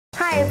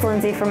Hi, it's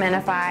Lindsay from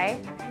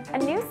NFI. A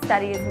new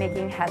study is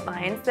making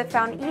headlines that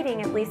found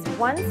eating at least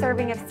one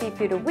serving of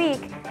seafood a week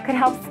could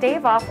help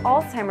stave off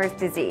Alzheimer's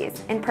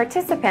disease in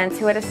participants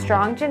who had a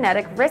strong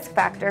genetic risk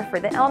factor for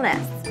the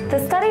illness.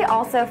 The study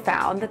also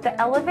found that the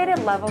elevated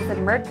levels of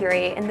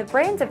mercury in the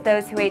brains of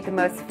those who ate the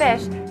most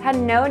fish had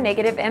no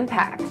negative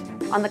impact.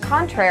 On the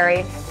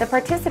contrary, the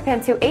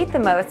participants who ate the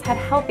most had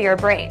healthier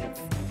brains.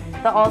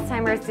 The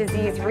Alzheimer's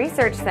Disease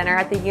Research Center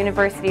at the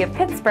University of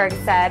Pittsburgh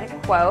said,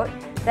 quote,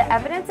 "The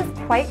evidence is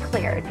quite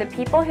clear that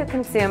people who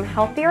consume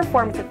healthier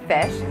forms of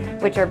fish,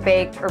 which are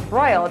baked or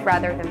broiled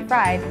rather than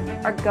fried,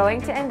 are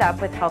going to end up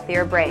with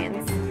healthier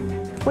brains."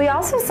 We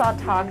also saw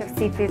talk of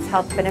seafood's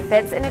health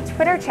benefits in a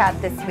Twitter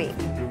chat this week,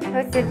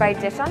 hosted by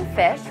Dish on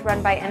Fish,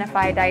 run by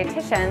NFI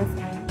dietitians,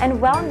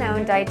 and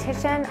well-known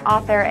dietitian,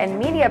 author, and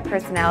media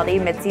personality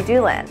Mitzi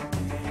Doolin.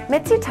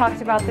 Mitzi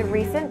talked about the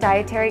recent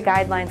dietary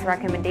guidelines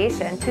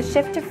recommendation to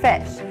shift to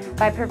fish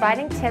by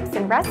providing tips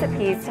and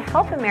recipes to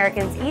help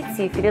Americans eat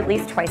seafood at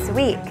least twice a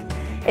week.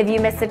 If you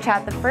missed the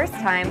chat the first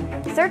time,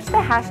 search the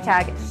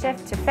hashtag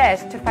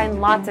 #ShiftToFish to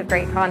find lots of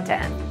great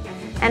content.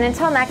 And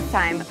until next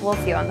time, we'll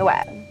see you on the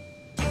web.